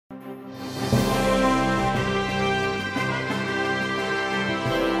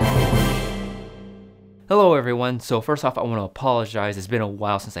Hello everyone, so first off I want to apologize. It's been a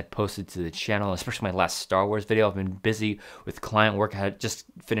while since I posted to the channel, especially my last Star Wars video. I've been busy with client work. I had just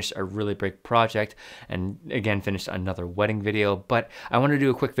finished a really big project and again finished another wedding video, but I want to do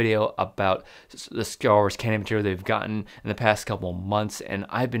a quick video about the Star Wars canon material they've gotten in the past couple months, and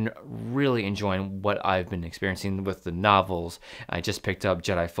I've been really enjoying what I've been experiencing with the novels. I just picked up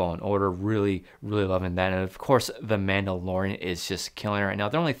Jedi Fallen Order, really loving that, and of course The Mandalorian is just killing it right now.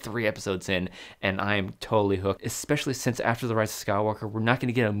 They're only 3 episodes in and I'm totally hooked, especially since after The Rise of Skywalker, we're not going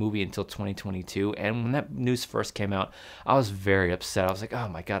to get a movie until 2022. And when that news first came out, I was very upset. I was like, oh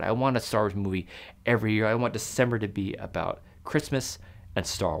my God, I want a Star Wars movie every year. I want December to be about Christmas and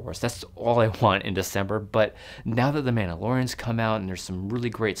Star Wars. That's all I want in December. But now that The Mandalorian's come out and there's some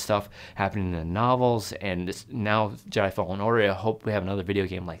really great stuff happening in the novels, and now Jedi Fallen Order, I hope we have another video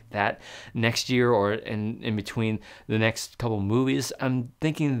game like that next year or in between the next couple movies. I'm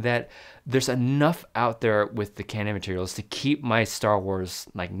thinking that there's enough out there with the canon materials to keep my Star Wars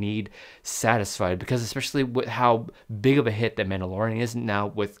need satisfied, because especially with how big of a hit that Mandalorian is now,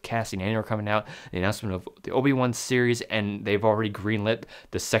 with Cassian Andor coming out, the announcement of the Obi-Wan series, and they've already greenlit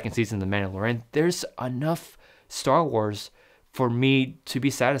the 2nd season of The Mandalorian. There's enough Star Wars for me to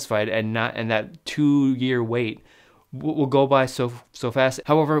be satisfied, and that 2-year wait will go by so fast.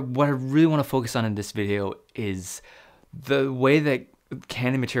 However, what I really want to focus on in this video is the way that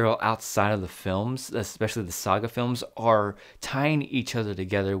canon material outside of the films, especially the saga films, are tying each other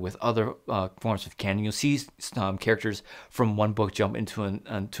together with other forms of canon. You'll see characters from one book jump into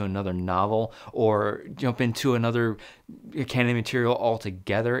another novel, or jump into another canon material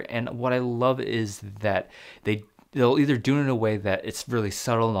altogether. And what I love is that they'll either do it in a way that it's really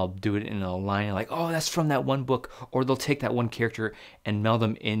subtle, and I'll do it in a line like, oh, that's from that one book, or they'll take that one character and meld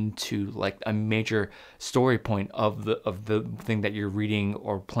them into a major story point of the thing that you're reading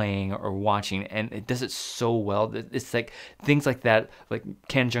or playing or watching, and it does it so well. It's like things like that, like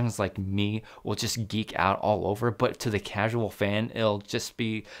canon junkies like me will just geek out all over, but to the casual fan, it'll just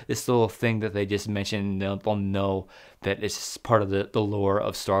be this little thing that they just mentioned. They'll know that it's just part of the lore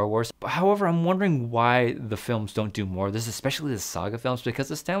of Star Wars. However, I'm wondering why the films don't do more of this, especially the saga films, because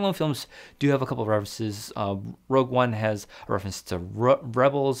the standalone films do have a couple of references. Rogue One has a reference to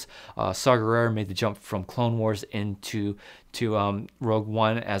Rebels. Saw Gerrera made the jump from Clone Wars into Rogue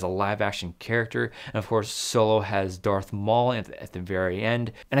One as a live-action character, and of course Solo has Darth Maul at the very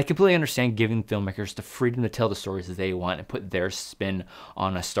end. And I completely understand giving filmmakers the freedom to tell the stories that they want and put their spin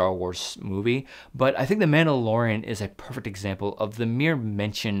on a Star Wars movie, but I think The Mandalorian is a perfect example of the mere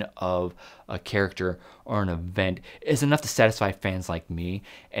mention of a character or an event is enough to satisfy fans like me,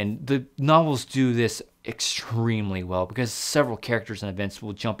 and the novels do this extremely well, because several characters and events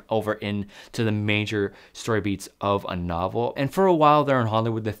will jump over into the major story beats of a novel. And for a while there in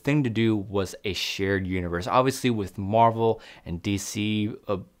Hollywood, the thing to do was a shared universe. Obviously with Marvel and DC,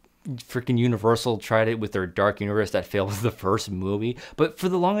 freaking Universal tried it with their Dark Universe that failed with the first movie, but for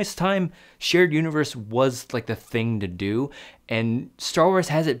the longest time shared universe was the thing to do, and Star Wars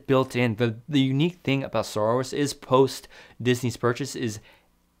has it built in. The unique thing about Star Wars is, post Disney's purchase, is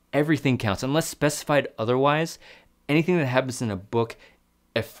everything counts. Unless specified otherwise, anything that happens in a book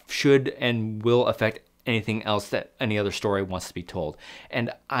should and will affect anything else that any other story wants to be told.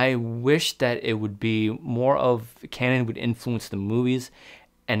 And I wish that it would be more of canon would influence the movies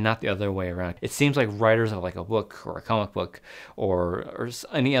and not the other way around. It seems like writers of a book or a comic book or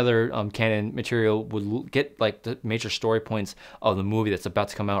any other canon material would get the major story points of the movie that's about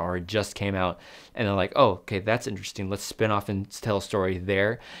to come out or it just came out, and they're like, oh, okay, that's interesting, let's spin off and tell a story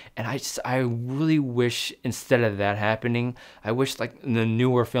there. And I really wish, instead of that happening, I wish the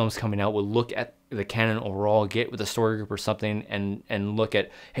newer films coming out would look at the canon overall, get with a story group or something, and look at,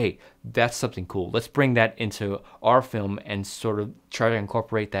 hey, that's something cool, let's bring that into our film and sort of try to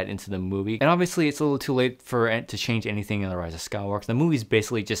incorporate that into the movie. And obviously it's a little too late for it to change anything in The Rise of Skywalker. The movie's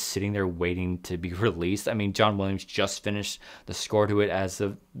basically just sitting there waiting to be released. I mean, John Williams just finished the score to it as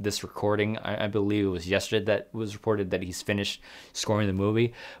of this recording. I believe it was yesterday that was reported that he's finished scoring the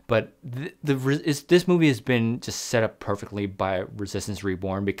movie. But this movie has been just set up perfectly by Resistance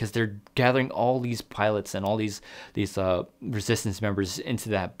Reborn, because they're gathering all these pilots and all these Resistance members into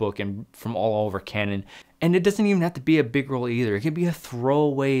that book and from all over canon. And it doesn't even have to be a big role either. It could be a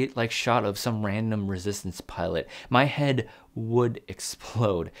throwaway shot of some random Resistance pilot. My head would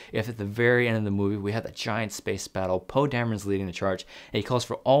explode if at the very end of the movie we had the giant space battle, Poe Dameron's leading the charge, and he calls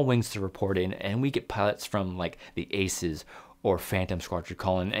for all wings to report in, and we get pilots from the Aces or Phantom Squadron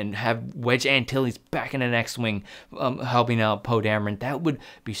calling, and have Wedge Antilles back in an X-Wing helping out Poe Dameron. That would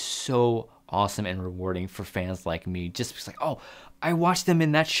be so awesome and rewarding for fans like me. Just because, like, oh, I watched them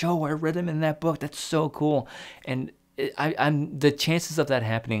in that show, I read them in that book. That's so cool. And I'm the chances of that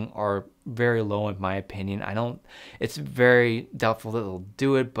happening are very low in my opinion. It's very doubtful that they'll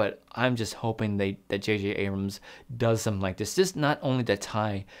do it, but I'm just hoping that J.J. Abrams does something like this, just not only to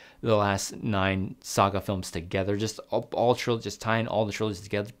tie the last 9 saga films together, just just tying all the trilogies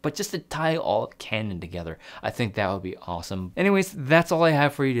together, but just to tie all canon together. I think that would be awesome. Anyways, that's all I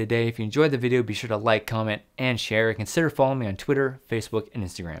have for you today. If you enjoyed the video, be sure to like, comment, and share. Consider following me on Twitter, Facebook, and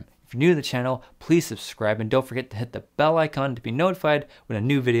Instagram. If you're new to the channel, please subscribe and don't forget to hit the bell icon to be notified when a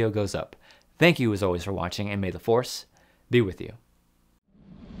new video goes up. Thank you as always for watching, and may the Force be with you.